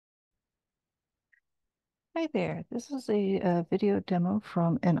Hi there. This is a video demo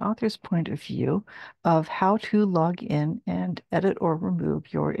from an author's point of view of how to log in and edit or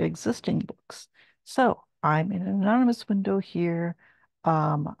remove your existing books. So I'm in an anonymous window here.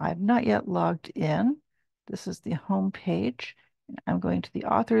 I've not yet logged in. This is the home page. I'm going to the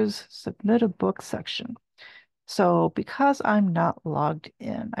author's submit a book section. So because I'm not logged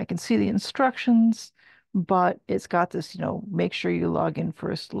in, I can see the instructions, but it's got this, make sure you log in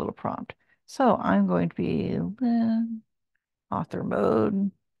first little prompt. So I'm going to be in author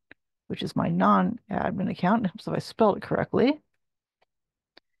mode, which is my non-admin account. It helps if I spelled it correctly.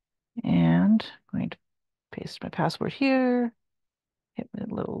 And I'm going to paste my password here, hit the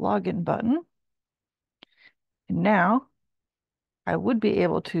little login button. And now I would be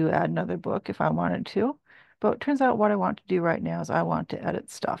able to add another book if I wanted to, but it turns out what I want to do right now is I want to edit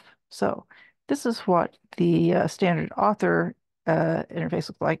stuff. So this is what the standard author interface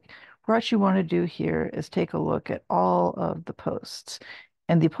looks like. What you want to do here is take a look at all of the posts.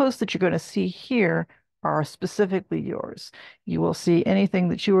 And the posts that you're going to see here are specifically yours. You will see anything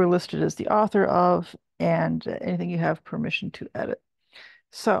that you were listed as the author of and anything you have permission to edit.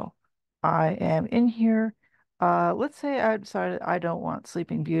 So I am in here. Let's say I decided I don't want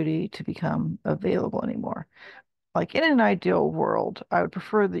Sleeping Beauty to become available anymore. Like in an ideal world, I would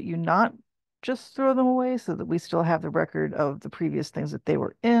prefer that you not just throw them away so that we still have the record of the previous things that they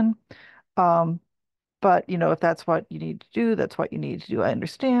were in. Um, but if that's what you need to do, that's what you need to do. I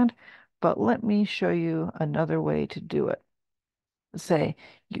understand. But let me show you another way to do it. Say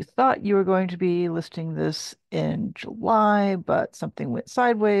you thought you were going to be listing this in July, but something went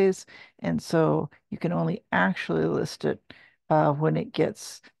sideways, and so you can only actually list it when it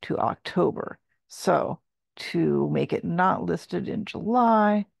gets to October. So to make it not listed in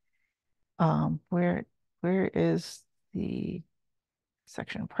July, where is the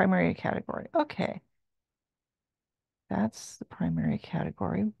section? Primary category. Okay, that's the primary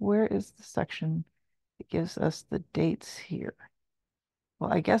category. Where is the section that gives us the dates here?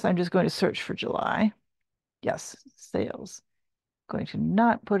 Well, I guess I'm just going to search for July. Yes, sales. Going to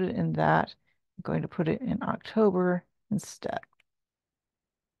not put it in that. I'm going to put it in October instead.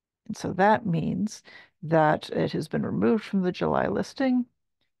 And so that means that it has been removed from the July listing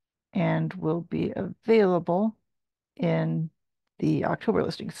and will be available in the October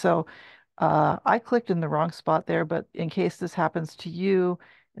listing. So I clicked in the wrong spot there, but in case this happens to you,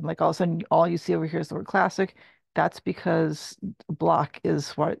 and like all of a sudden all you see over here is the word classic, that's because block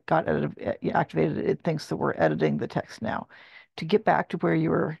is what got activated. It thinks that we're editing the text now. To get back to where you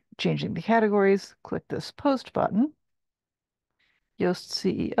were changing the categories, click this post button. Yoast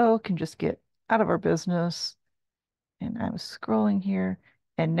CEO can just get out of our business. And I'm scrolling here,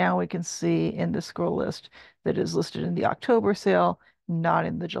 and now we can see in the scroll list that is listed in the October sale, not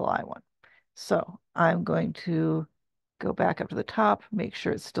in the July one. So I'm going to go back up to the top, make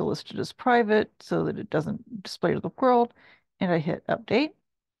sure it's still listed as private so that it doesn't display to the world, and I hit update.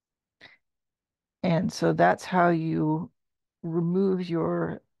 And so that's how you remove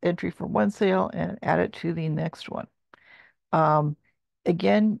your entry from one sale and add it to the next one. Um,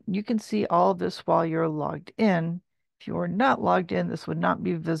 Again, you can see all of this while you're logged in. If you are not logged in, this would not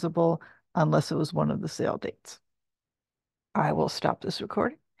be visible unless it was one of the sale dates. I will stop this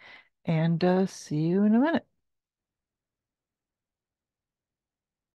recording and see you in a minute.